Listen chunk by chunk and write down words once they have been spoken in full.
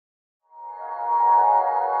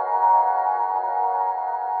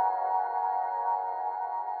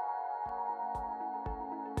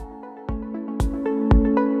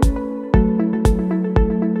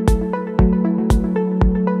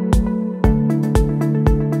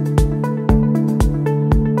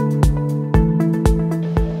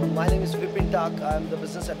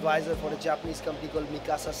advisor for a Japanese company called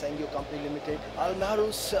Mikasa Sangyo Company Limited.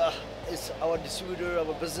 Mahroos is our distributor,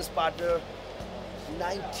 our business partner,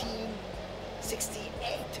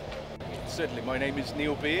 1968. Certainly, my name is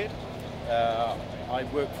Neil Beard. I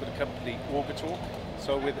work for the company Augertorque.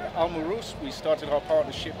 So with Mahroos, we started our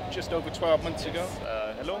partnership just over 12 months ago.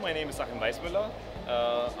 Hello, my name is Achim Weismüller.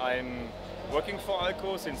 I'm working for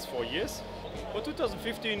Alco since 4 years. For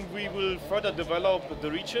 2015, we will further develop the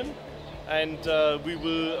region and we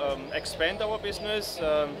will expand our business,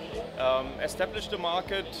 establish the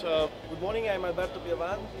market. Good morning, I'm Alberto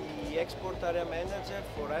Piavan, the export area manager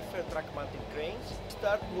for FR truck mounted cranes.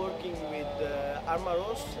 Start working with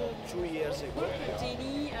Mahroos 2 years ago.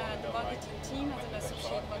 Jeannie, the marketing team as an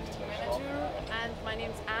associate marketing manager. And my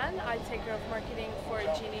name's Anne. I take care of marketing for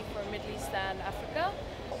Jeannie for Middle East and Africa.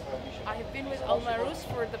 I have been with Mahroos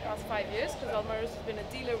for the past 5 years because Mahroos has been a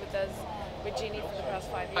dealer with us, with Jeannie for the past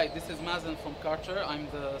 5 years. Hi, this is Mazen from Karcher. I'm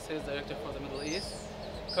the sales director for the Middle East.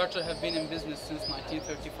 Karcher have been in business since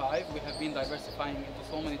 1935. We have been diversifying into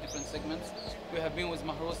so many different segments. We have been with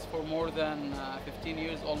Mahroos for more than 15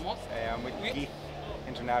 years almost. I'm with Geek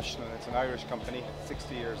International. It's an Irish company,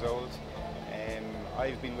 60 years old.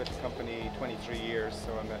 I've been with the company 23 years,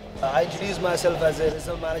 so I introduced myself as a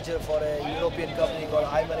regional manager for a European company called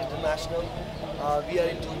IMER International. We are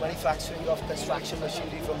into manufacturing of construction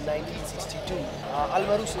machinery from 1962.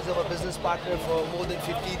 Mahroos is our business partner for more than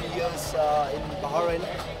 15 years in Bahrain,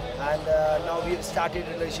 and now we have started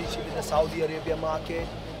a relationship in the Saudi Arabia market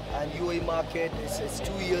and UAE market. It's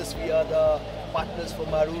 2 years we are the partners for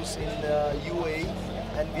Mahroos in UAE,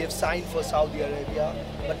 and we have signed for Saudi Arabia.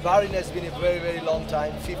 But Bahrain has been a very, very long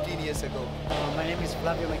time, 15 years ago. My name is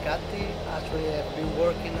Flavio Mecatti. Actually, I've been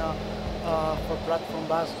working for Platform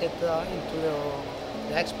Basket into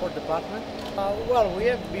the export department. Well, we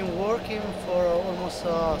have been working for almost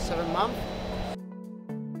 7 months.